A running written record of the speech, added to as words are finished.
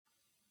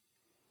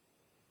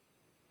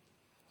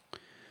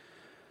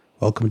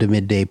Welcome to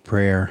Midday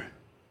Prayer.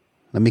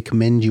 Let me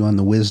commend you on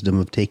the wisdom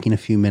of taking a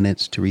few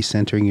minutes to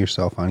recentering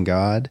yourself on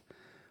God,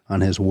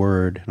 on His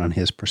Word, and on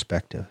His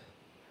perspective.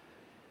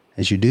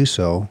 As you do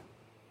so,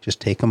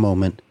 just take a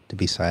moment to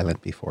be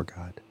silent before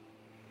God.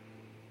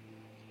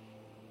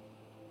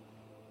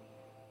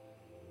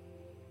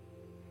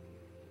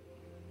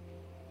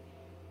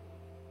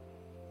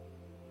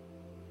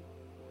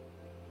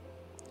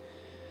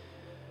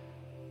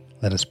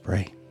 Let us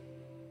pray.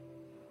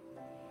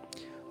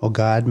 O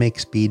God, make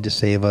speed to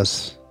save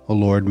us. O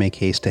Lord, make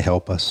haste to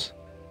help us.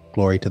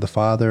 Glory to the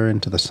Father,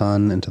 and to the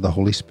Son, and to the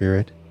Holy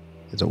Spirit,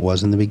 as it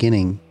was in the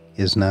beginning,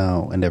 is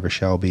now, and ever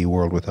shall be,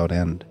 world without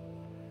end.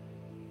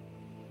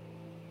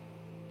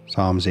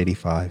 Psalms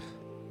 85.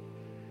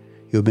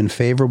 You have been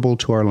favorable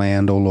to our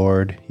land, O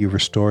Lord. You have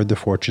restored the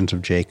fortunes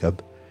of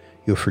Jacob.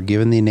 You have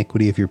forgiven the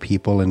iniquity of your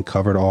people and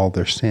covered all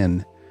their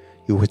sin.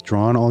 You have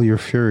withdrawn all your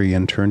fury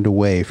and turned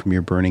away from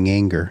your burning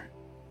anger.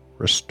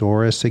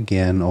 Restore us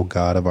again, O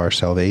God of our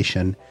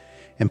salvation,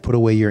 and put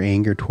away your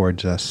anger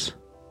towards us.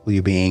 Will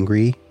you be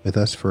angry with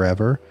us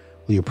forever?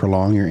 Will you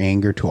prolong your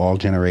anger to all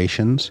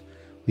generations?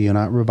 Will you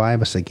not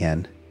revive us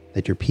again,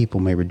 that your people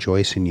may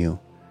rejoice in you?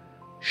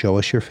 Show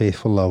us your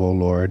faithful love, O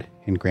Lord,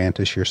 and grant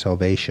us your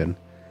salvation.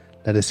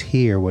 Let us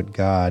hear what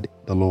God,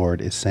 the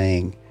Lord, is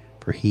saying,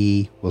 for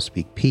he will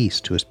speak peace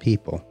to his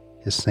people,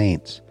 his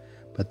saints,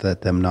 but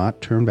let them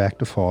not turn back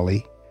to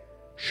folly.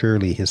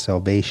 Surely his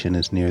salvation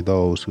is near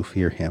those who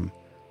fear him,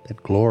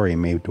 that glory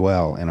may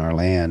dwell in our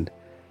land.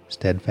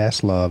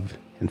 Steadfast love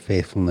and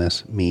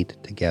faithfulness meet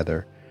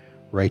together.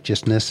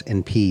 Righteousness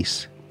and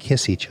peace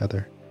kiss each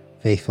other.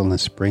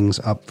 Faithfulness springs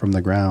up from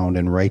the ground,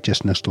 and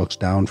righteousness looks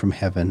down from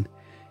heaven.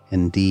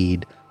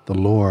 Indeed, the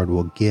Lord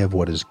will give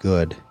what is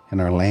good, and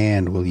our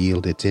land will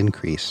yield its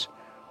increase.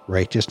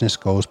 Righteousness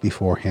goes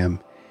before him,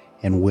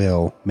 and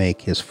will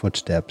make his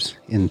footsteps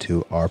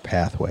into our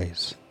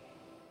pathways.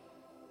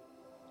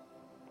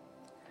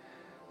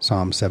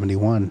 Psalm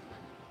 71.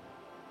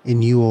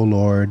 In you, O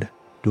Lord,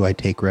 do I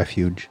take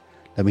refuge.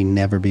 Let me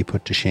never be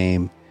put to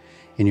shame.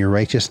 In your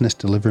righteousness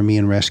deliver me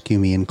and rescue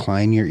me.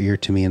 Incline your ear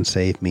to me and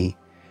save me.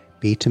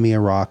 Be to me a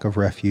rock of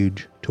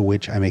refuge, to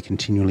which I may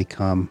continually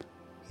come.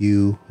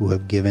 You who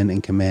have given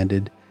and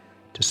commanded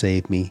to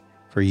save me,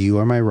 for you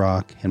are my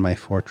rock and my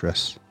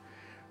fortress.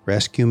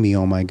 Rescue me,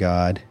 O my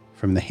God,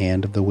 from the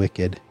hand of the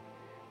wicked,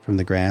 from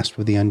the grasp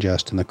of the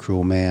unjust and the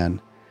cruel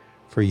man.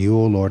 For you,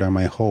 O Lord, are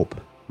my hope,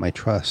 my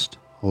trust,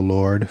 O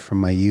Lord, from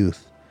my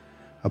youth.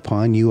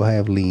 Upon you I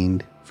have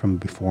leaned from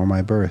before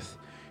my birth.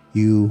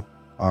 You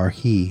are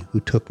he who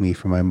took me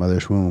from my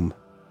mother's womb.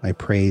 My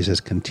praise is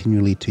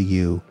continually to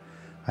you.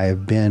 I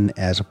have been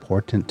as a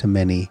portent to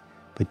many,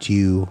 but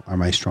you are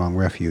my strong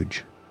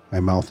refuge. My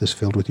mouth is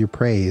filled with your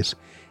praise,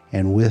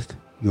 and with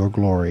your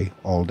glory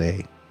all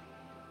day.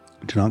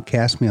 Do not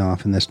cast me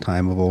off in this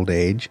time of old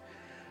age.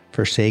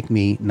 Forsake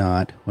me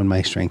not when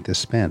my strength is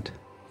spent.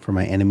 For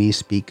my enemies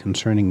speak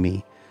concerning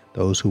me.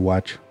 Those who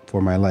watch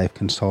for my life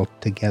consult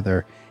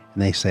together,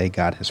 and they say,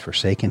 God has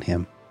forsaken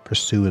him.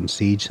 Pursue and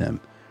siege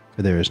him,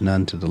 for there is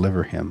none to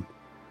deliver him.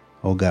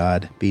 O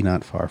God, be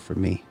not far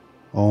from me.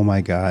 O my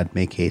God,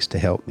 make haste to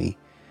help me.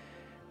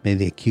 May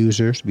the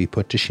accusers be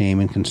put to shame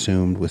and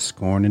consumed with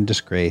scorn and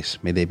disgrace.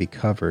 May they be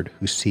covered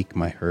who seek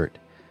my hurt.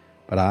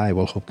 But I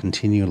will hope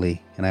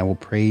continually, and I will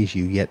praise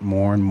you yet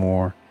more and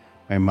more.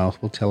 My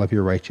mouth will tell of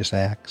your righteous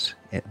acts,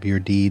 of your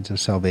deeds of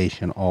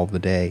salvation all the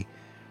day,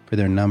 for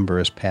their number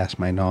is past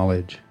my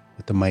knowledge.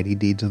 With the mighty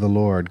deeds of the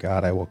Lord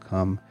God I will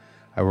come.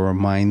 I will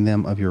remind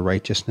them of your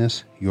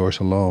righteousness, yours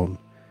alone.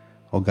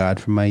 O God,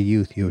 from my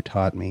youth you have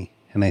taught me,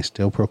 and I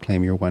still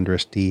proclaim your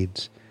wondrous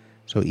deeds.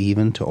 So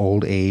even to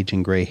old age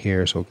and gray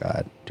hairs, O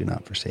God, do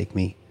not forsake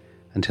me,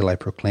 until I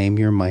proclaim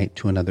your might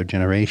to another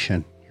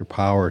generation, your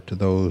power to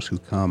those who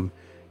come.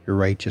 Your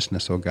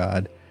righteousness, O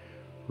God,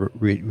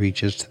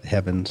 reaches to the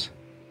heavens.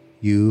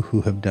 You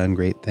who have done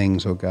great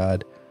things, O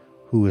God,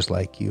 who is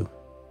like you?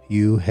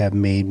 You have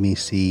made me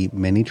see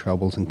many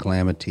troubles and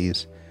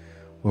calamities,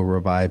 will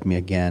revive me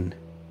again.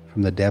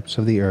 From the depths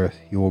of the earth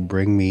you will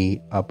bring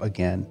me up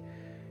again.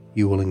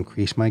 You will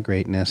increase my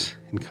greatness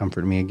and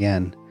comfort me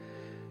again.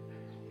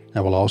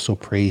 I will also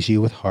praise you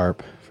with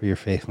harp for your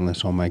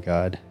faithfulness, O my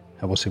God.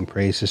 I will sing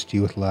praises to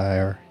you with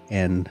lyre,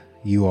 and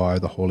you are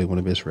the Holy One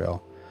of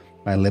Israel.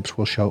 My lips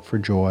will shout for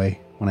joy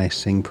when I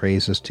sing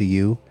praises to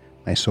you,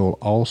 my soul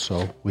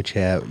also, which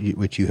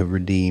you have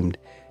redeemed,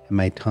 and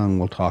my tongue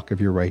will talk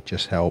of your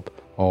righteous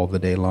help all the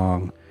day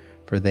long.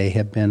 For they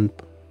have been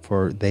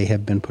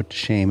put to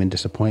shame and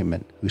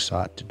disappointment who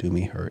sought to do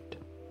me hurt.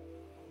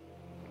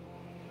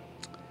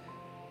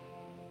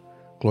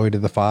 Glory to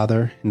the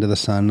Father, and to the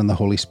Son, and the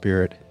Holy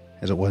Spirit,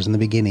 as it was in the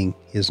beginning,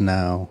 is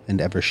now,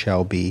 and ever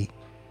shall be,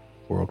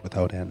 world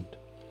without end.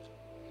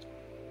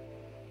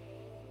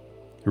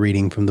 A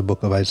reading from the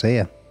book of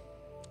Isaiah.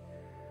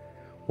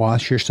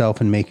 Wash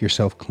yourself and make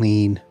yourself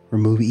clean.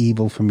 Remove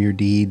evil from your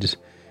deeds,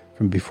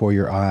 from before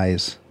your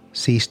eyes.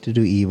 Cease to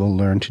do evil,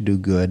 learn to do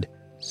good.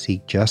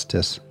 Seek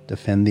justice,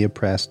 defend the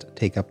oppressed,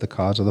 take up the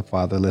cause of the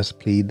fatherless,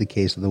 plead the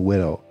case of the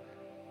widow.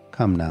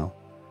 Come now,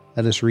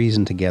 Let us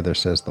reason together,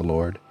 says the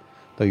Lord.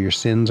 Though your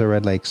sins are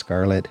red like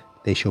scarlet,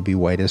 they shall be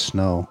white as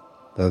snow.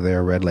 Though they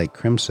are red like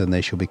crimson,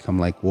 they shall become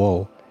like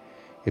wool.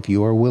 If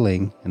you are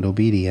willing and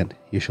obedient,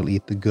 you shall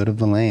eat the good of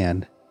the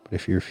land. But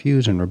if you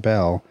refuse and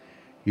rebel,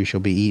 you shall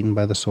be eaten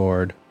by the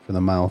sword, for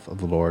the mouth of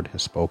the Lord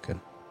has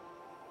spoken.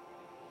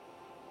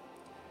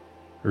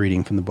 A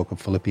reading from the book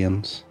of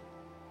Philippians.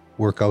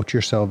 Work out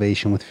your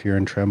salvation with fear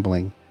and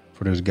trembling,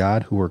 for it is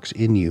God who works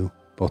in you,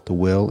 both to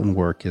will and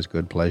work his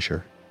good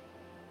pleasure.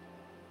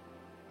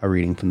 A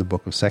reading from the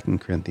book of 2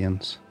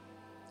 Corinthians.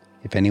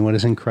 If anyone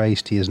is in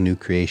Christ, he is a new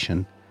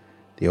creation.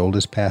 The old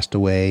has passed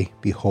away,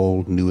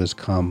 behold, new has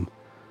come.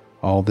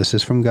 All this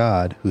is from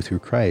God, who through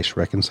Christ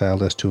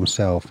reconciled us to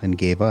himself and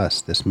gave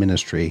us this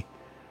ministry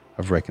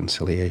of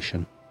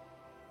reconciliation.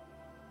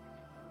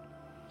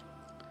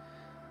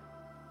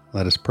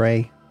 Let us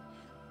pray.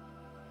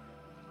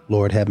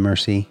 Lord, have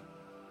mercy.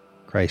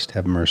 Christ,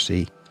 have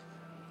mercy.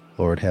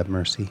 Lord, have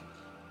mercy.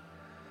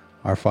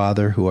 Our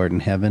Father, who art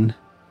in heaven,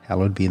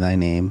 hallowed be thy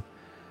name.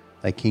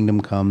 Thy kingdom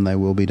come, thy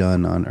will be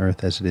done on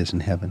earth as it is in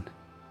heaven.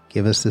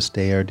 Give us this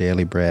day our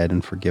daily bread,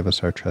 and forgive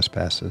us our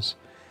trespasses,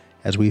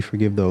 as we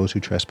forgive those who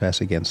trespass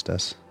against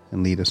us.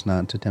 And lead us not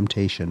into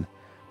temptation,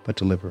 but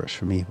deliver us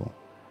from evil.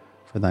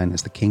 For thine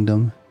is the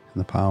kingdom, and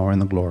the power,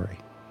 and the glory,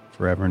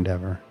 forever and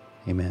ever.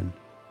 Amen.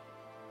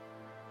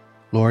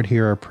 Lord,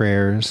 hear our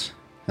prayers,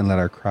 and let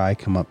our cry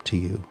come up to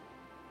you.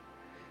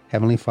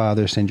 Heavenly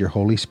Father, send your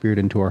Holy Spirit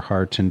into our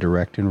hearts and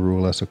direct and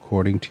rule us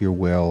according to your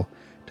will,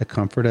 to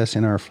comfort us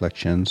in our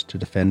afflictions, to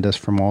defend us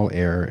from all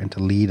error, and to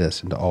lead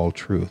us into all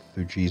truth,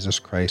 through Jesus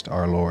Christ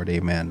our Lord.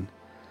 Amen.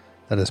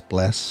 Let us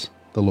bless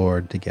the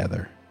Lord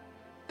together.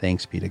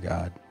 Thanks be to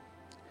God.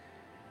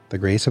 The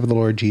grace of the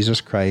Lord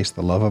Jesus Christ,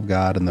 the love of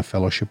God, and the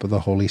fellowship of the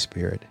Holy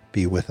Spirit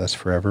be with us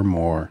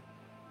forevermore.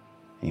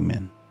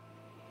 Amen.